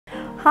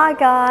Hi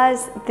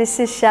guys, this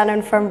is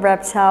Shannon from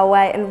Reptile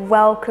Way and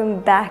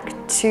welcome back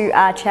to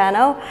our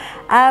channel.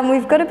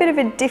 We've got a bit of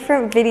a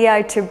different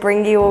video to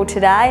bring you all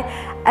today,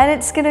 and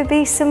it's going to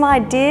be some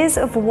ideas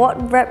of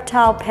what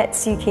reptile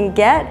pets you can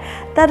get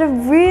that are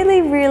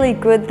really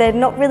good. They're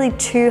not really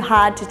too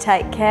hard to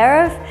take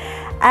care of,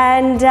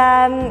 and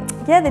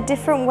yeah, the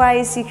different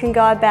ways you can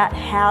go about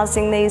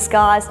housing these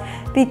guys,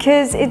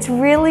 because it's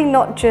really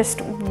not just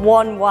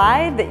one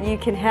way that you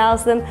can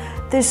house them.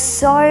 There's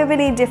so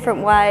many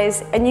different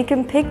ways, and you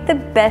can pick the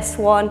best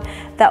one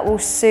that will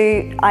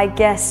suit, I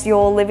guess,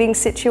 your living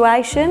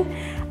situation.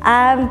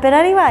 But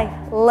anyway,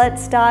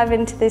 let's dive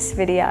into this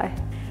video.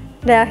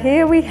 Now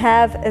here we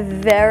have a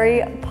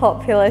very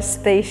popular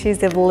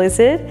species of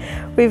lizard.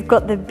 We've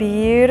got the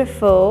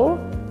beautiful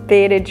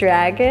bearded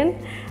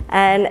dragon,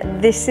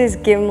 and this is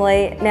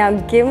Gimli. Now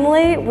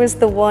Gimli was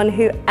the one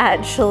who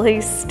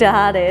actually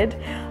started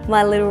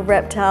my little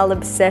reptile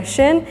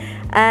obsession,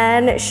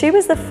 and she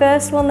was the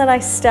first one that I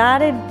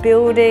started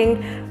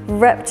building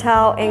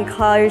reptile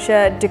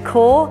enclosure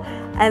decor,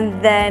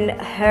 and then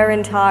her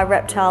entire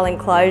reptile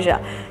enclosure.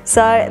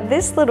 So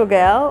this little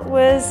girl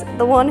was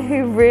the one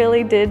who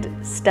really did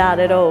start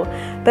it all.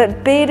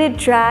 But bearded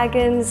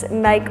dragons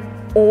make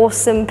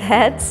awesome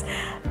pets.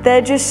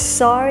 They're just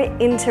so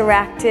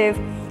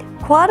interactive.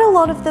 Quite a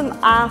lot of them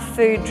are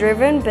food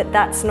driven, but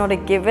that's not a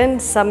given.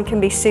 Some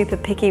can be super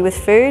picky with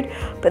food,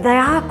 but they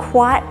are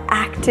quite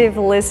active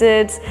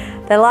lizards.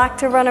 They like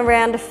to run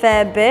around a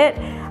fair bit.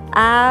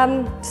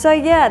 So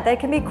yeah, they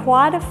can be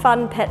quite a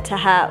fun pet to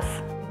have.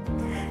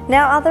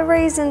 Now, other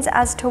reasons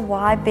as to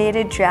why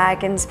bearded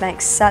dragons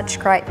make such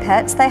great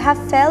pets: they have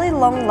fairly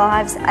long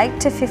lives, 8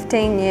 to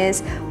 15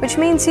 years, which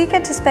means you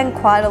get to spend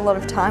quite a lot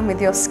of time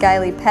with your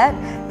scaly pet.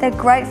 They're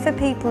great for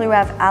people who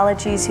have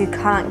allergies, who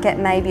can't get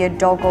maybe a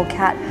dog or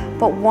cat,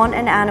 but want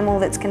an animal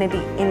that's going to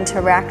be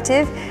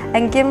interactive.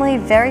 And Gimli,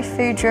 very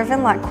food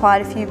driven, like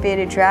quite a few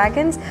bearded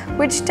dragons,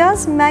 which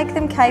does make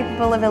them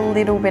capable of a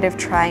little bit of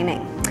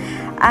training.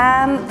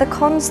 The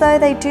cons though,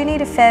 they do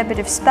need a fair bit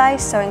of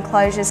space, so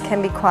enclosures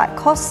can be quite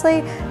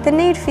costly. The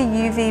need for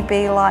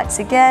UVB lights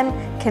again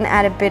can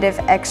add a bit of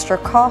extra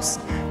cost.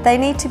 They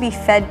need to be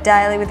fed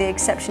daily, with the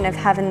exception of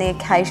having the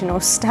occasional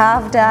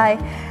starve day.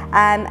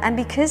 And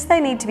because they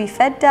need to be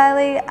fed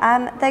daily,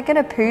 they're going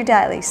to poo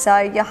daily. So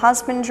your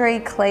husbandry,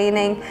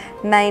 cleaning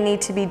may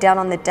need to be done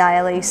on the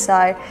daily.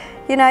 So,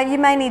 you know, you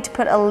may need to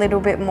put a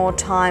little bit more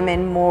time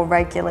in more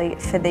regularly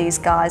for these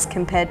guys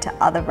compared to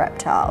other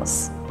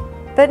reptiles.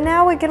 But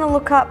now we're going to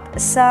look up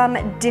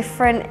some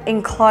different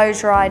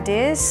enclosure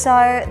ideas.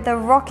 So the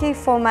rocky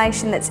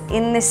formation that's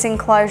in this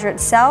enclosure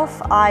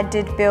itself, I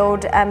did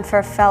build for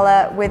a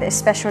fella with a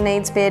special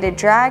needs bearded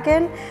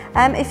dragon.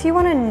 If you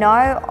want to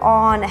know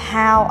on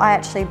how I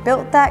actually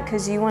built that,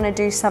 because you want to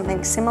do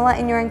something similar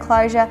in your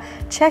enclosure,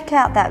 check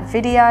out that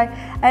video.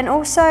 And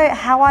also,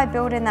 how I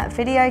build in that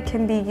video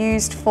can be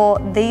used for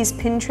these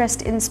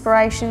Pinterest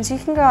inspirations. You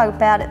can go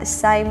about it the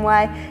same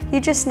way, you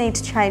just need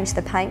to change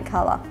the paint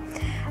color.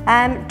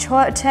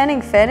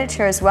 Turning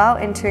furniture as well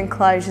into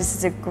enclosures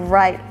is a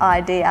great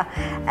idea.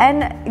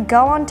 And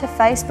go on to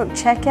Facebook,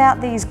 check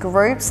out these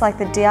groups like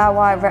the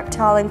DIY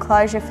reptile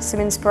enclosure for some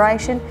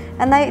inspiration,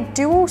 and they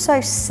do also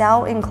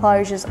sell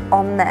enclosures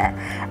on there,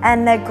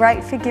 and they're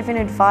great for giving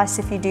advice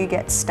if you do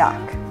get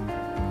stuck.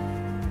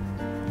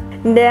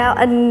 Now,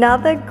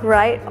 another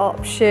great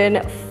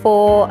option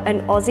for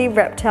an Aussie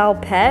reptile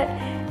pet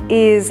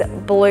is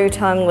blue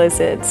tongue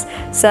lizards.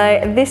 So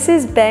this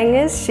is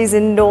Bangers. She's a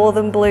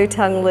northern blue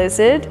tongue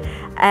lizard,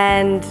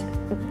 and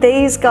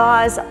these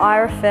guys, I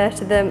refer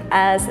to them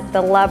as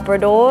the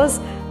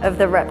Labradors of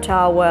the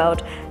reptile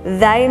world.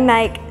 They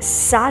make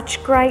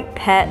such great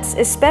pets,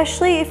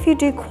 especially if you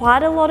do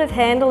quite a lot of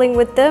handling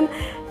with them.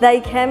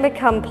 They can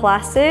become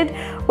placid.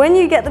 When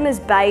you get them as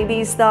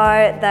babies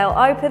though, they'll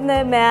open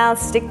their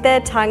mouths, stick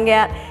their tongue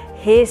out,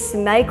 hiss,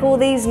 make all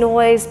these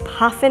noise,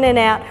 puff in and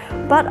out,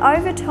 but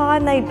over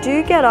time they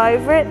do get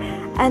over it,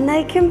 and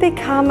they can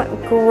become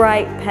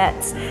great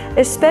pets,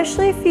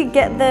 especially if you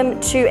get them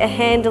to a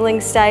handling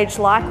stage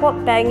like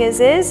what Bangers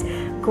is.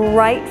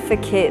 Great for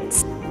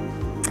kids.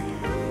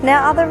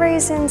 Now, other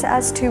reasons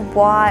as to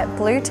why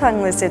blue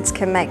tongue lizards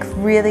can make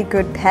really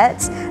good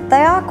pets: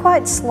 they are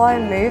quite slow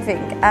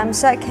moving,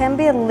 so it can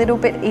be a little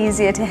bit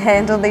easier to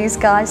handle these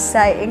guys,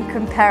 say, in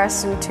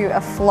comparison to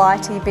a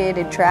flighty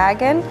bearded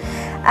dragon.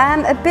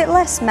 A bit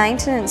less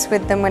maintenance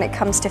with them when it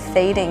comes to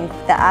feeding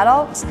the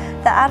adults.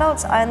 The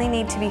adults only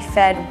need to be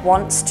fed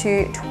once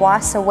to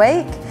twice a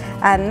week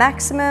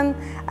maximum,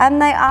 and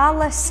they are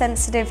less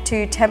sensitive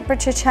to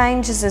temperature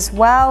changes as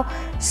well.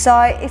 So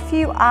if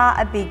you are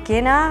a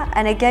beginner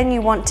and again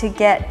you want to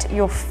get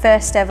your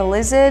first ever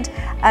lizard,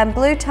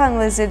 blue tongue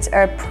lizards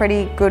are a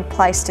pretty good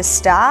place to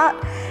start.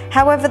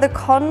 However, the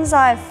cons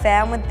I've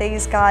found with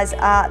these guys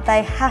are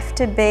they have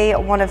to be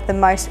one of the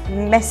most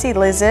messy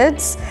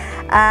lizards.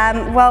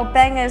 Well,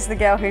 Banger's the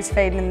girl who's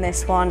feeding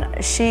this one.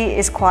 She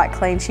is quite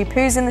clean. She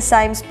poos in the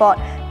same spot,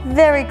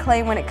 very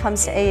clean when it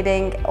comes to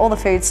eating. All the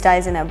food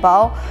stays in her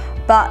bowl.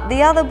 But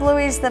the other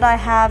blueies that I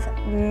have,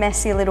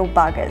 messy little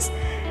buggers.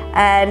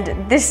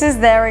 And this is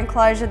their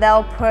enclosure.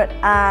 They'll put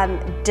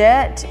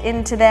dirt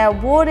into their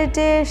water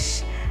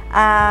dish,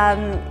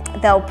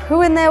 they'll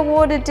poo in their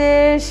water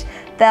dish,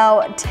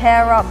 they'll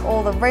tear up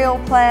all the real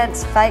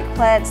plants, fake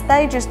plants.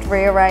 They just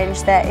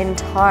rearrange their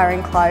entire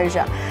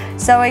enclosure.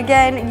 So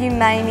again, you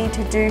may need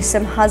to do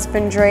some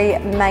husbandry,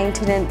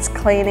 maintenance,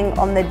 cleaning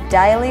on the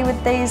daily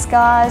with these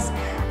guys.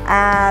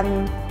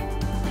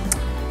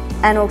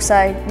 And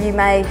also you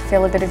may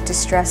feel a bit of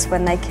distress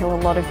when they kill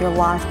a lot of your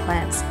live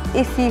plants.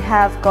 If you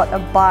have got a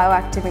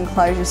bioactive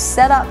enclosure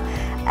set up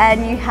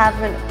and you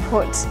haven't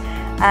put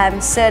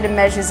certain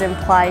measures in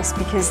place,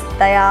 because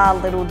they are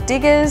little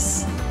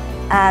diggers,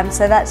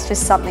 so that's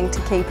just something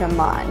to keep in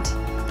mind.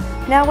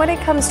 Now when it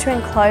comes to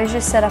enclosure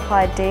setup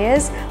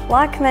ideas,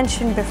 like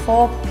mentioned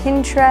before,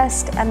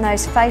 Pinterest and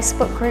those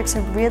Facebook groups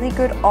are really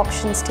good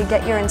options to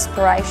get your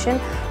inspiration.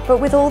 But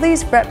with all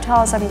these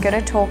reptiles I'm going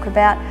to talk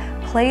about,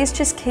 please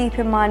just keep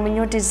in mind when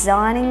you're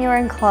designing your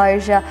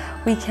enclosure,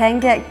 we can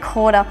get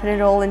caught up in it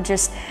all and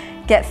just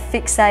get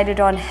fixated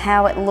on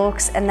how it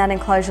looks, and that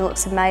enclosure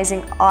looks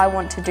amazing, I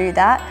want to do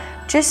that.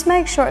 Just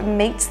make sure it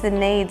meets the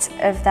needs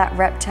of that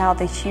reptile,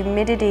 the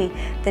humidity,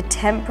 the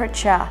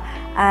temperature,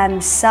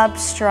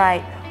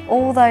 substrate,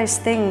 all those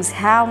things.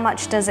 How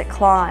much does it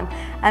climb?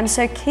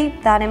 So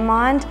keep that in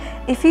mind.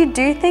 If you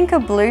do think a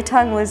blue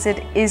tongue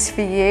lizard is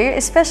for you,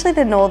 especially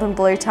the northern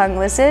blue tongue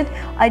lizard,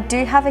 I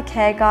do have a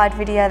care guide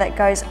video that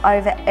goes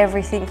over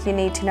everything you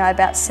need to know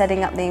about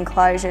setting up the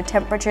enclosure: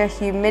 temperature,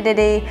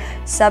 humidity,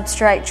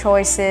 substrate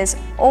choices,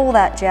 all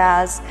that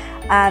jazz.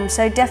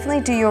 So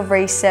definitely do your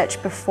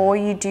research before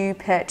you do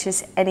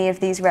purchase any of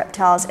these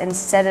reptiles and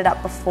set it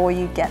up before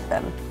you get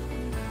them.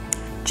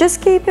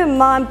 Just keep in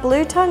mind,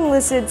 blue tongue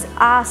lizards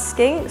are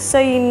skinks, so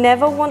you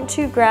never want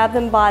to grab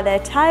them by their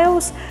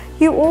tails.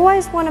 You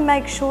always want to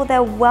make sure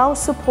they're well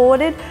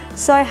supported,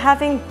 so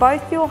having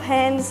both your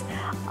hands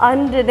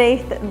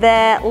underneath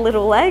their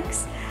little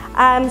legs.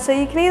 So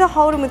you can either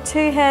hold them with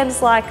two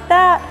hands like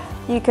that,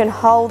 you can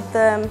hold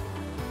them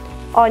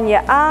on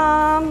your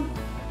arm,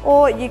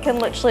 or you can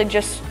literally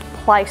just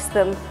place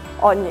them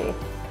on you.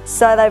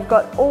 So they've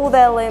got all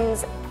their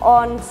limbs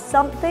on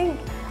something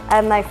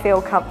and they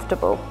feel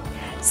comfortable.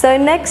 So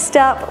next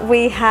up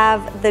we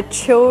have the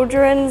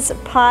children's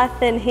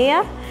python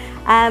here.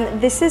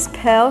 This is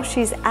Pearl.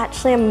 She's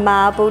actually a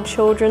marbled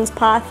children's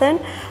python,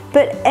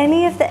 but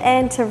any of the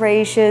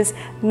Antaresias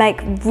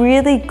make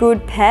really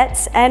good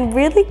pets and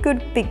really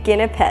good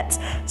beginner pets.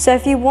 So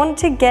if you want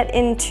to get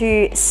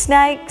into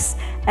snakes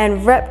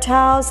and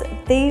reptiles,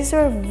 these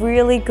are a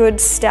really good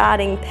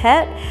starting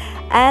pet.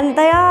 And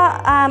they are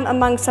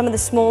among some of the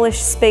smallish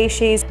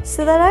species,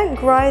 so they don't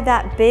grow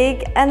that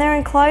big, and their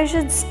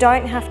enclosures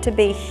don't have to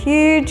be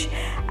huge.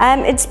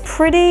 It's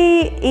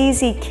pretty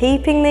easy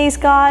keeping these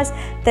guys.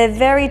 They're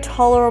very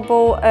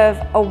tolerable of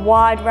a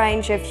wide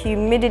range of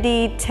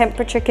humidity,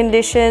 temperature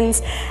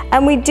conditions,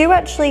 and we do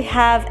actually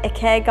have a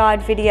care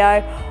guide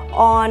video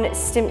on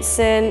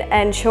Stimson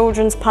and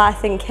children's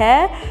python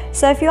care.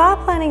 So if you are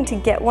planning to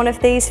get one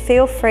of these,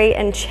 feel free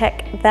and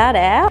check that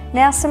out.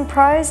 Now some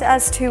pros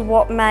as to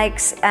what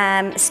makes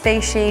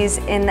species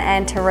in the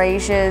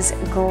Antaresias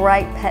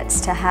great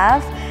pets to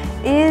have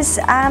is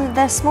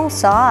their small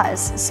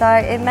size. So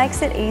it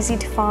makes it easy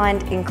to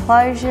find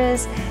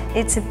enclosures.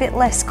 It's a bit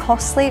less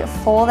costly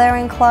for their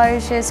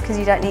enclosures because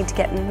you don't need to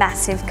get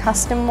massive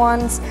custom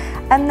ones.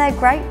 And they're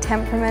great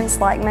temperaments,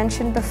 like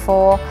mentioned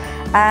before.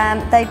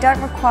 They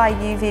don't require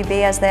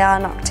UVB as they are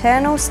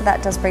nocturnal, so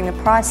that does bring the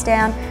price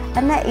down,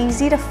 and they're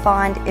easy to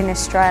find in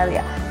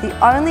Australia. The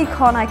only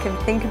con I can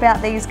think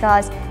about these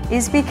guys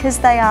is because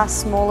they are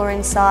smaller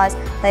in size,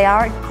 they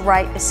are a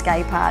great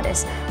escape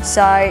artist.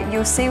 So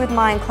you'll see with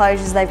my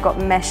enclosures they've got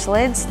mesh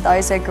lids.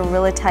 Those are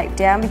Gorilla Tape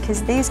down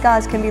because these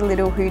guys can be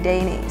little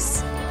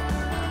Houdinis.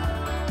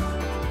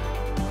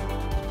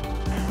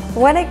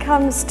 When it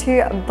comes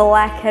to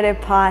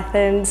black-headed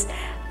pythons,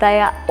 they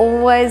are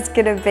always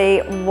going to be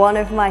one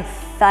of my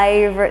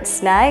favourite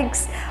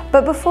snakes.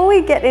 But before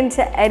we get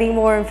into any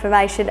more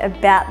information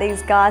about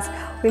these guys,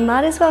 we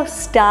might as well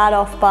start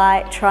off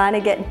by trying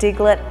to get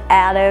Diglett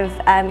out of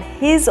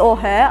his or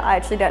her, I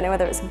actually don't know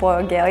whether it's a boy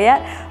or girl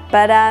yet,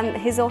 but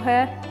his or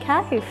her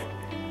cave.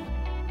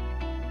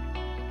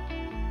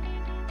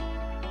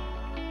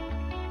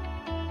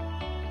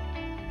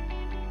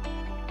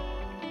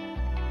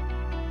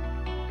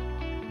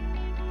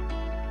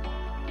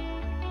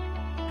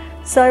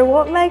 So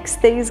what makes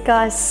these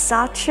guys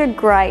such a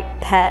great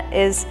pet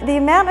is the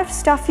amount of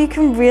stuff you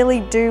can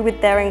really do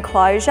with their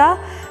enclosure,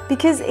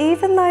 because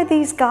even though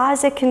these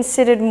guys are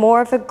considered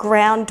more of a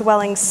ground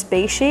dwelling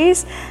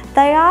species,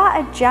 they are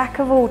a jack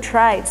of all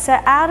trades. So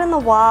out in the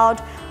wild,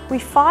 we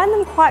find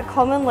them quite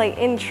commonly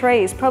in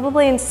trees,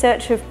 probably in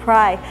search of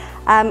prey,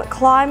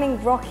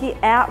 climbing rocky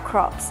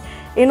outcrops.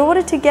 In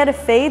order to get a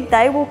feed,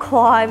 they will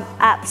climb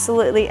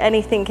absolutely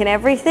anything and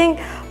everything.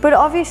 But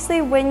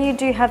obviously when you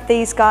do have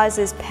these guys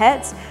as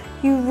pets,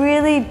 you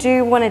really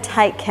do want to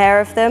take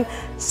care of them.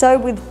 So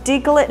with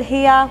Diglett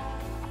here,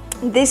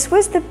 this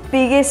was the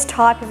biggest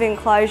type of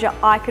enclosure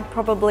I could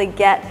probably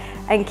get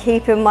and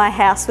keep in my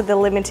house with a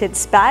limited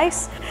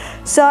space.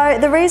 So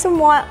the reason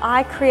why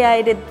I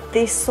created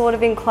this sort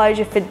of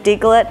enclosure for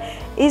Diglett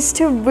is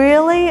to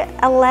really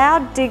allow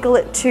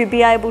Diglett to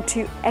be able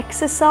to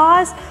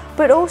exercise,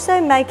 but also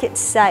make it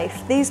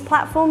safe. These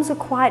platforms are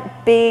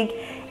quite big,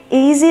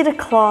 easy to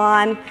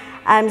climb,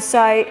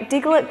 so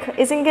Diglett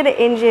isn't going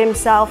to injure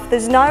himself.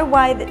 There's no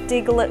way that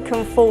Diglett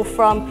can fall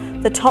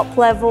from the top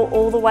level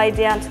all the way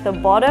down to the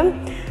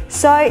bottom.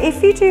 So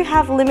if you do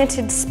have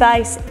limited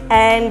space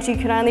and you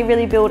can only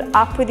really build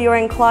up with your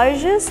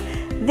enclosures,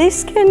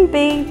 this can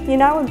be, you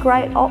know, a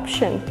great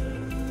option.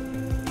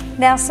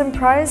 Now, some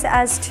pros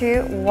as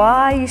to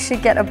why you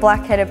should get a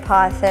black-headed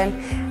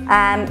python.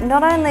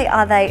 Not only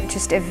are they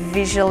just a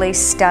visually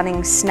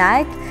stunning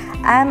snake,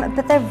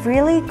 but they're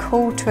really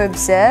cool to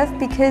observe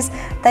because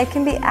they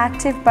can be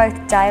active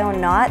both day or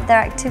night. Their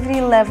activity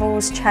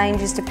levels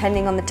changes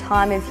depending on the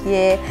time of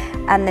year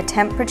and the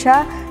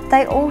temperature.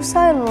 They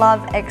also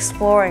love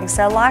exploring.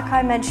 So like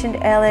I mentioned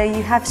earlier,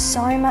 you have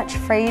so much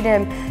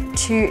freedom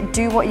to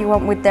do what you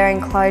want with their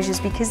enclosures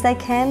because they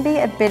can be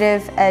a bit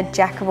of a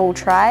jack of all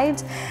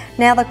trades.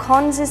 Now the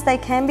cons is they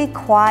can be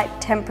quite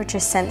temperature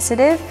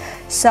sensitive,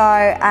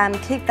 so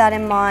keep that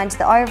in mind.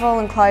 The overall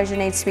enclosure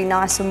needs to be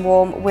nice and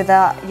warm with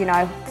a, you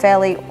know,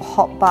 fairly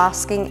hot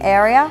basking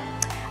area.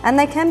 And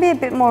they can be a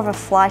bit more of a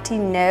flighty,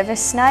 nervous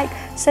snake,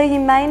 so you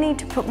may need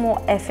to put more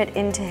effort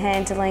into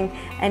handling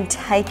and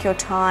take your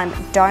time.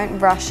 Don't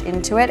rush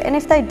into it, and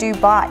if they do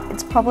bite,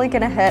 it's probably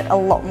going to hurt a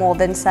lot more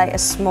than, say, a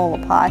smaller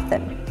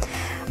python.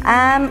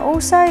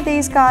 Also,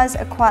 these guys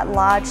are quite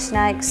large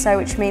snakes, so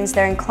which means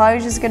their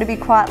enclosure is going to be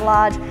quite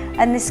large,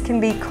 and this can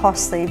be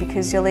costly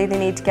because you'll either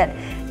need to get,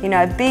 you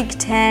know, a big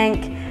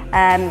tank,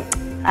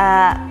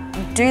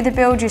 do the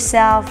build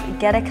yourself,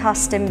 get a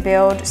custom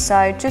build.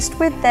 So just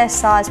with their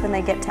size when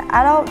they get to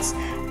adults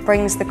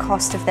brings the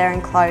cost of their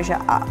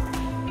enclosure up.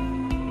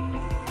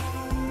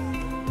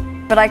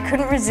 But I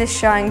couldn't resist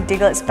showing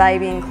Diglett's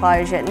baby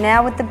enclosure.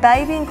 Now with the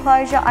baby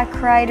enclosure, I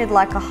created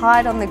like a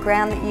hide on the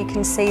ground that you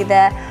can see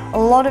there, a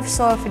lot of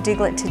soil for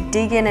Diglett to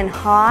dig in and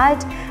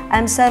hide,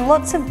 so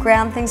lots of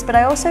ground things, but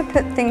I also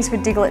put things for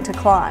Diglett to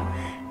climb,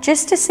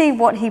 just to see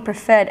what he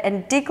preferred,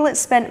 and Diglett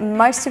spent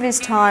most of his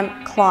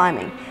time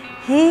climbing.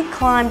 He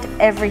climbed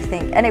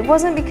everything, and it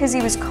wasn't because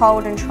he was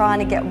cold and trying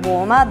to get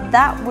warmer.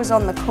 That was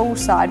on the cool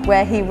side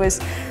where he was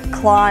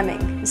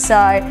climbing.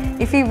 So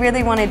if he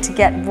really wanted to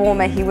get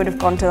warmer, he would have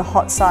gone to the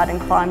hot side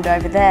and climbed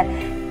over there.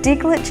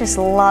 Diglett just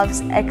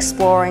loves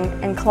exploring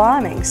and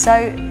climbing.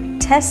 So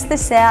test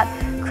this out,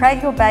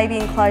 create your baby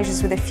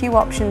enclosures with a few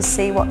options,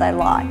 see what they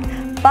like.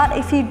 But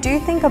if you do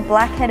think a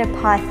black-headed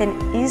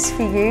python is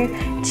for you,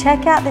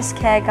 check out this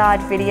care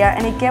guide video.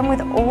 And again, with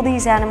all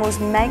these animals,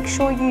 make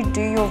sure you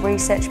do your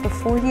research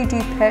before you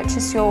do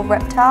purchase your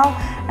reptile,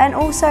 and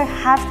also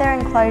have their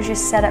enclosure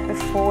set up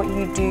before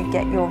you do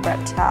get your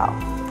reptile.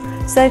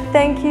 So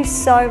thank you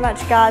so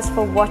much guys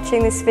for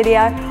watching this video.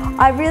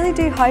 I really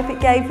do hope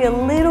it gave you a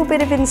little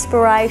bit of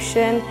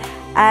inspiration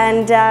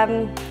and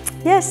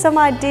yeah, some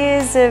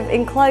ideas of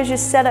enclosure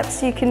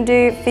setups you can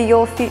do for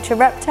your future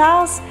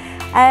reptiles.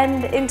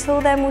 And until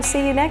then, we'll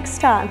see you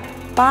next time.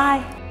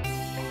 Bye.